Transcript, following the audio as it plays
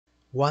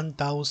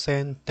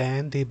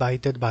1010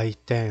 divided by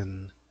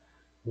 10.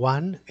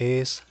 1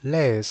 is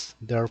less,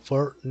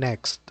 therefore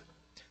next.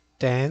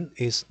 10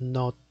 is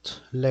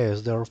not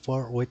less,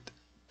 therefore with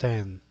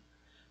 10.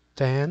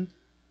 10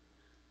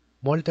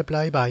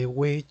 multiplied by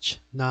which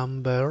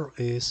number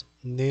is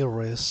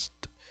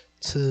nearest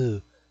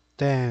to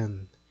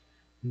 10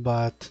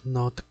 but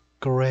not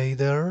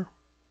greater.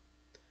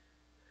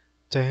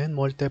 10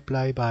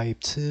 multiplied by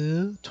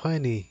 2,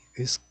 20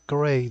 is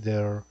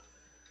greater.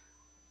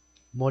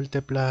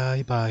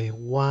 Multiplied by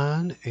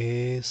 1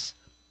 is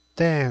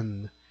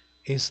 10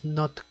 is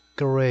not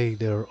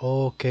greater.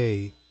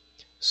 Okay.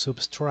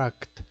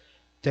 Subtract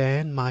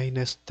 10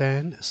 minus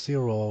 10,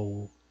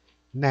 0.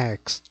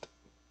 Next,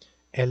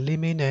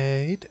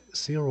 eliminate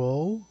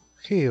 0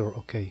 here.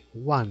 Okay,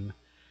 1.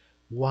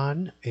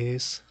 1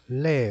 is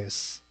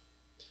less.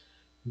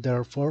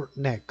 Therefore,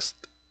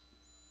 next.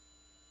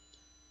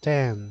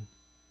 10.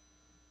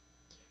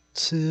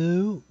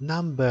 Two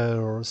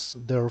numbers,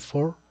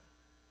 therefore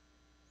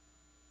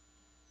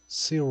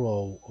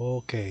 0.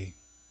 Okay.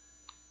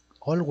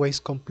 Always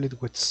complete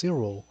with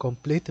 0.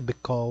 Complete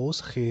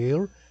because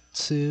here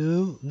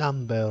two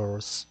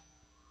numbers.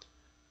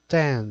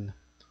 10.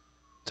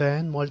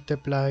 10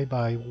 multiplied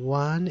by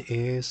 1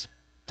 is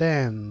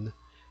 10.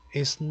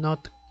 Is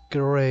not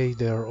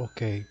greater.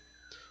 Okay.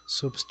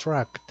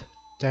 Subtract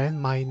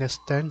 10 minus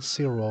 10,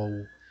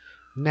 0.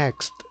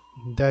 Next,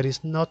 there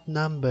is not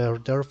number,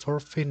 therefore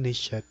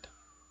finish it.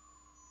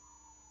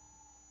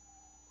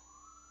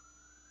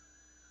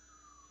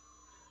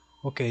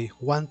 Okay,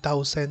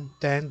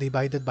 1010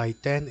 divided by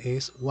 10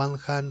 is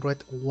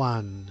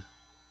 101.